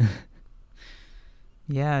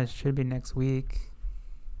 Yeah, it should be next week.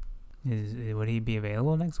 Would he be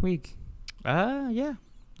available next week? Yeah.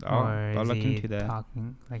 Or I'll is look he into that.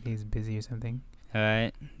 talking like he's busy or something? All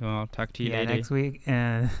right. Well, I'll talk to you later. Next week.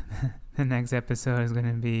 The next episode is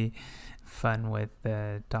gonna be fun with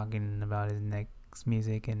talking about his next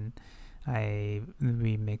music, and I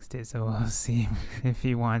remixed it, so we'll see if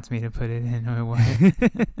he wants me to put it in or what.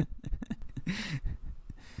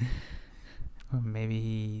 Or maybe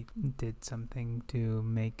he did something to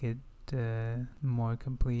make it more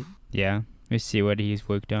complete. Yeah. We'll see what he's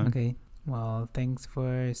worked on. Okay. Well, thanks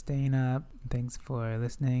for staying up. Thanks for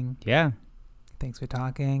listening. Yeah. Thanks for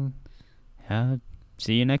talking.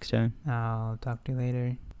 See you next time. I'll talk to you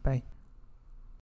later. Bye.